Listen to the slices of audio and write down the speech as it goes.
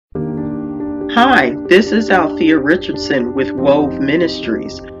Hi, this is Althea Richardson with Wove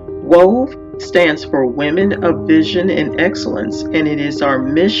Ministries. Wove stands for Women of Vision and Excellence, and it is our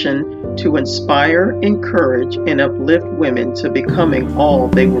mission to inspire, encourage, and uplift women to becoming all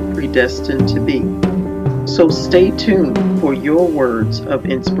they were predestined to be. So stay tuned for your words of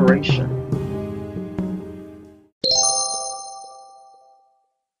inspiration.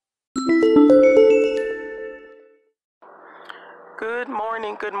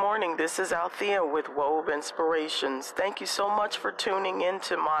 Good morning. This is Althea with Wove Inspirations. Thank you so much for tuning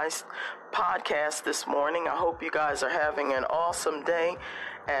into my podcast this morning. I hope you guys are having an awesome day,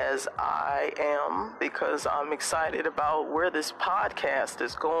 as I am, because I'm excited about where this podcast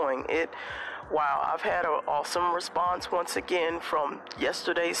is going. Wow, I've had an awesome response once again from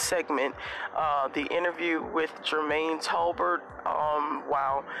yesterday's segment, the interview with Jermaine Tolbert.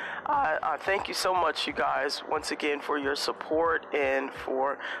 Wow, I thank you so much, you guys, once again, for your support and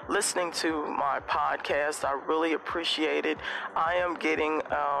for listening to my podcast. I really appreciate it. I am getting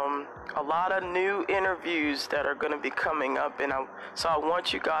a lot of new interviews that are going to be coming up, and so I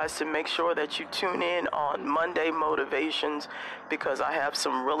want you guys to make sure that you tune in on Monday Motivations, because I have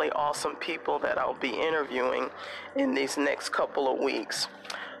some really awesome people that I'll be interviewing in these next couple of weeks.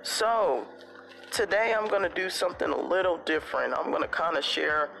 So today I'm going to do something a little different. I'm going to kind of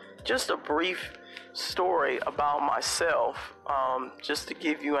share just a brief story about myself, just to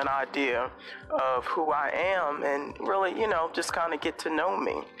give you an idea of who I am and really, just kind of get to know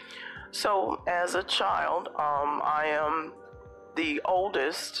me. So as a child, I am the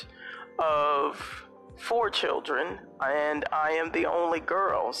oldest of 4 children, and I am the only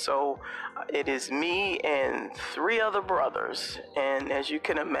girl. So it is me and 3 other brothers. And as you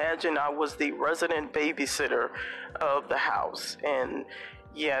can imagine, I was the resident babysitter of the house. And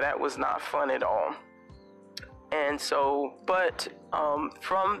yeah, that was not fun at all. And so, but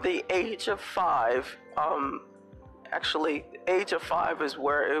from the age of 5, actually, age of 5 is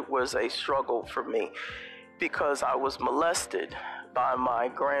where it was a struggle for me, because I was molested by my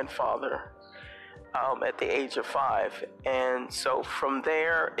grandfather at the age of 5. And so from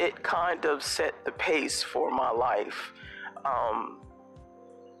there, it kind of set the pace for my life.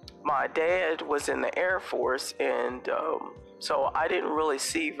 My dad was in the Air Force, and so I didn't really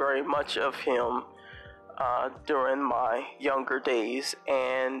see very much of him during my younger days.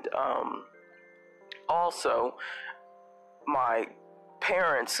 And also, my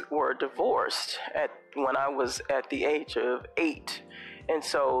parents were divorced when I was at the age of 8. And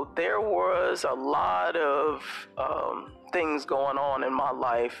so there was a lot of things going on in my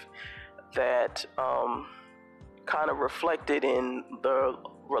life that kind of reflected in the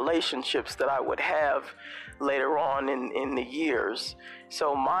relationships that I would have later on in the years.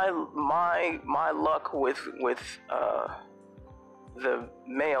 So my luck with the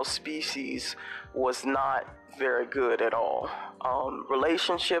male species was not very good at all.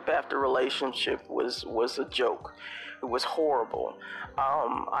 Relationship after relationship was a joke. It was horrible.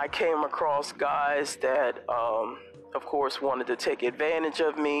 I came across guys that, of course, wanted to take advantage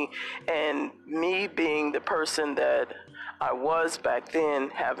of me, and me being the person that I was back then,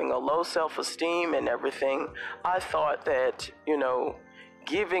 having a low self-esteem and everything, I thought that,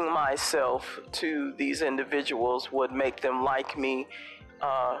 giving myself to these individuals would make them like me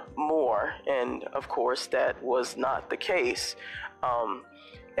more. And of course, that was not the case.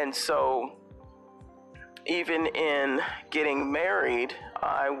 And so even in getting married,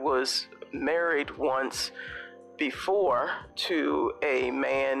 I was married once before to a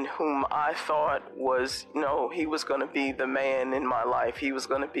man whom I thought was, he was going to be the man in my life. He was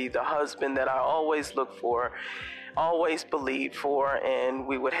going to be the husband that I always looked for, always believed for, and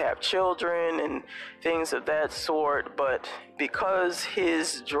we would have children and things of that sort. But because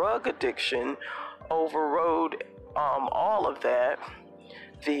his drug addiction overrode all of that,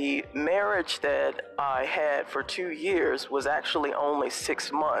 the marriage that I had for 2 years was actually only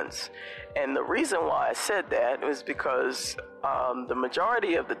 6 months. And the reason why I said that was because the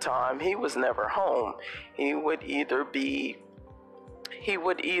majority of the time he was never home. He would either be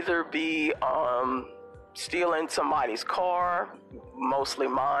stealing somebody's car, mostly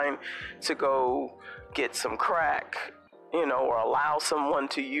mine, to go get some crack, or allow someone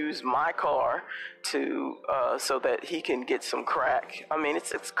to use my car to so that he can get some crack. I mean,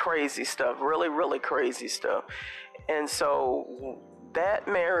 it's crazy stuff, really, really crazy stuff. And so that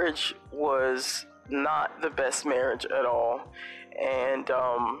marriage was not the best marriage at all. And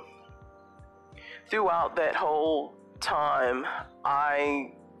throughout that whole time,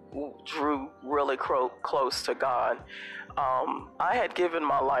 I drew really close to God. I had given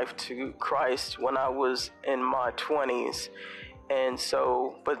my life to Christ when I was in my 20s, and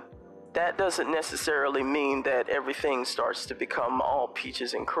so, but that doesn't necessarily mean that everything starts to become all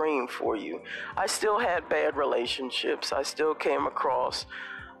peaches and cream for you. I still had bad relationships. I still came across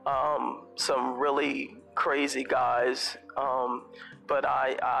some really crazy guys, but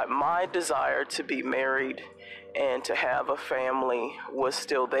my desire to be married and to have a family was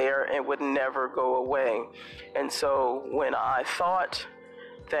still there and would never go away. And so when I thought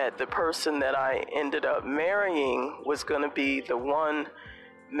that the person that I ended up marrying was going to be the one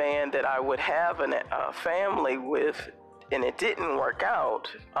man that I would have a family with, and it didn't work out,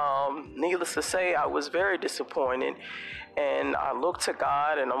 needless to say, I was very disappointed. And I looked to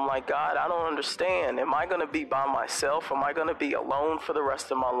God and I'm like, God, I don't understand. Am I going to be by myself? Am I going to be alone for the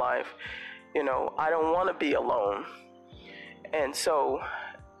rest of my life? You know, I don't want to be alone. And so,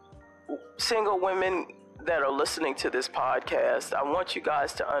 single women that are listening to this podcast, I want you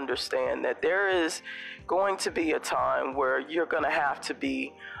guys to understand that there is going to be a time where you're going to have to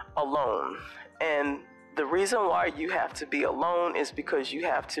be alone. And the reason why you have to be alone is because you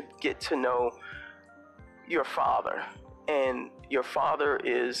have to get to know your Father. And your Father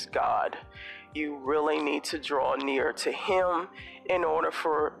is God. You really need to draw near to Him in order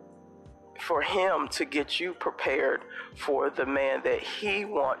for Him to get you prepared for the man that He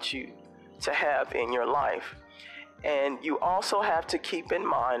wants you to have in your life. And you also have to keep in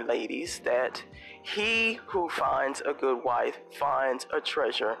mind, ladies, that he who finds a good wife finds a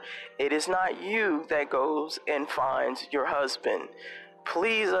treasure. It is not you that goes and finds your husband.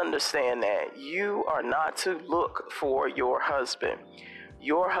 Please understand that. You are not to look for your husband.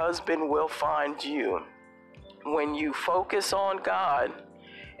 Your husband will find you. When you focus on God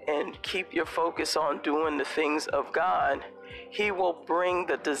and keep your focus on doing the things of God, He will bring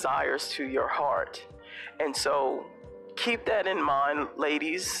the desires to your heart. And so keep that in mind,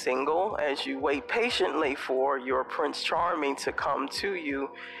 ladies, single, as you wait patiently for your Prince Charming to come to you.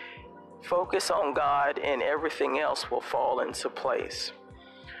 Focus on God and everything else will fall into place.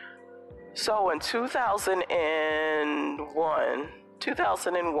 So in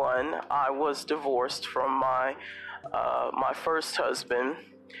 2001, I was divorced from my first husband,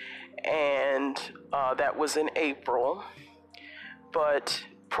 and that was in April. But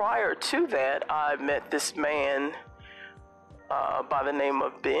prior to that, I met this man by the name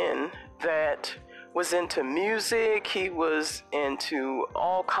of Ben that was into music. He was into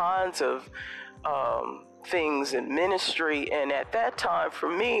all kinds of things in ministry, and at that time for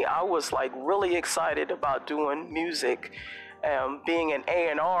me, I was like really excited about doing music, being an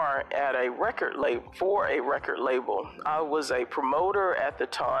A&R at a record label, for a record label. I was a promoter at the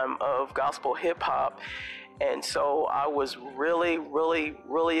time of gospel hip hop, and so I was really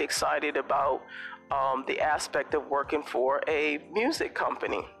excited about the aspect of working for a music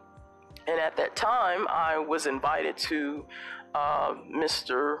company. And at that time, I was invited to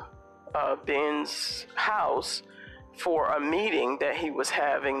Mr. Ben's house for a meeting that he was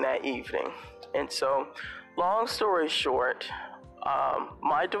having that evening. And so, long story short,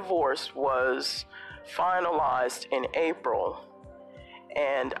 my divorce was finalized in April,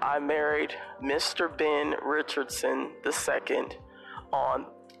 and I married Mr. Ben Richardson II on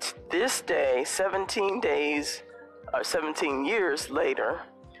this day, 17 years later.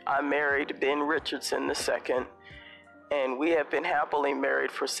 I married Ben Richardson II, and we have been happily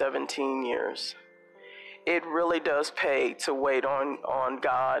married for 17 years. It really does pay to wait on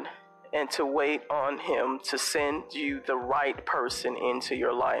God and to wait on Him to send you the right person into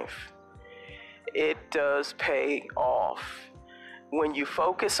your life. It does pay off. When you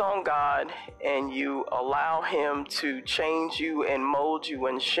focus on God and you allow Him to change you and mold you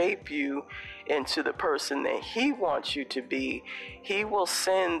and shape you into the person that He wants you to be, He will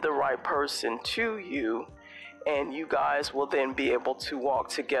send the right person to you, and you guys will then be able to walk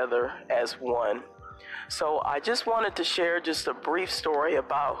together as one. So I just wanted to share just a brief story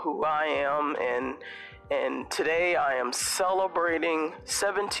about who I am, and today I am celebrating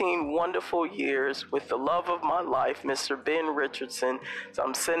 17 wonderful years with the love of my life, Mr. Ben Richardson. So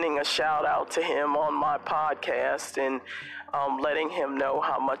I'm sending a shout out to him on my podcast and letting him know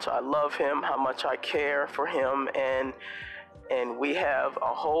how much I love him, how much I care for him, and we have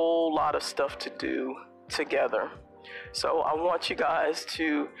a whole lot of stuff to do together. So I want you guys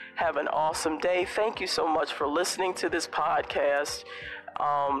to have an awesome day. Thank you so much for listening to this podcast.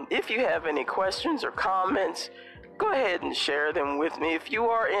 If you have any questions or comments, go ahead and share them with me. If you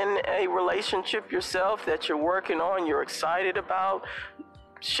are in a relationship yourself that you're working on, you're excited about,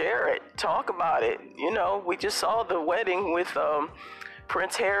 share it, talk about it. You know, we just saw the wedding with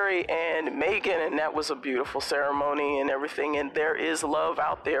Prince Harry and Meghan, and that was a beautiful ceremony and everything, and there is love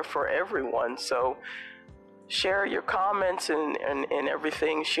out there for everyone. So share your comments and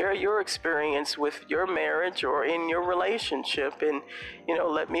everything. Share your experience with your marriage or in your relationship, and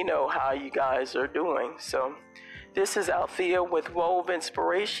let me know how you guys are doing. So this is Althea with Wove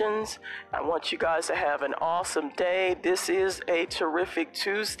Inspirations. I want you guys to have an awesome day. This is a terrific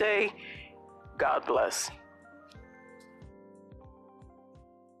Tuesday. God bless.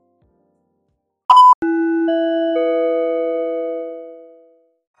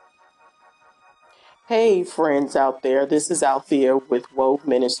 Hey, friends out there, this is Althea with Wove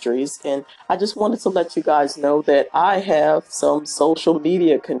Ministries, and I just wanted to let you guys know that I have some social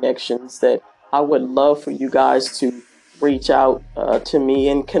media connections that I would love for you guys to reach out to me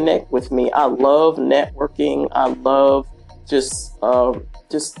and connect with me. I love networking. I love just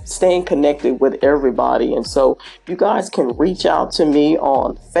staying connected with everybody, and so you guys can reach out to me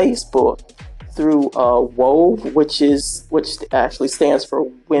on Facebook through WOVE, which actually stands for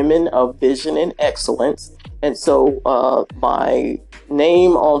Women of Vision and Excellence. And so my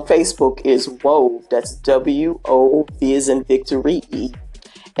name on Facebook is WOVE. That's WOV as in Victory E.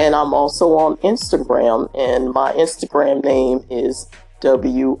 And I'm also on Instagram, and my Instagram name is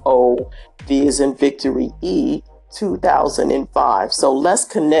WOV as in Victory E 2005. So let's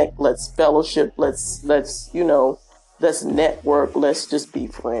connect, let's fellowship, let's network, let's just be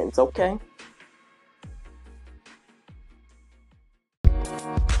friends, okay?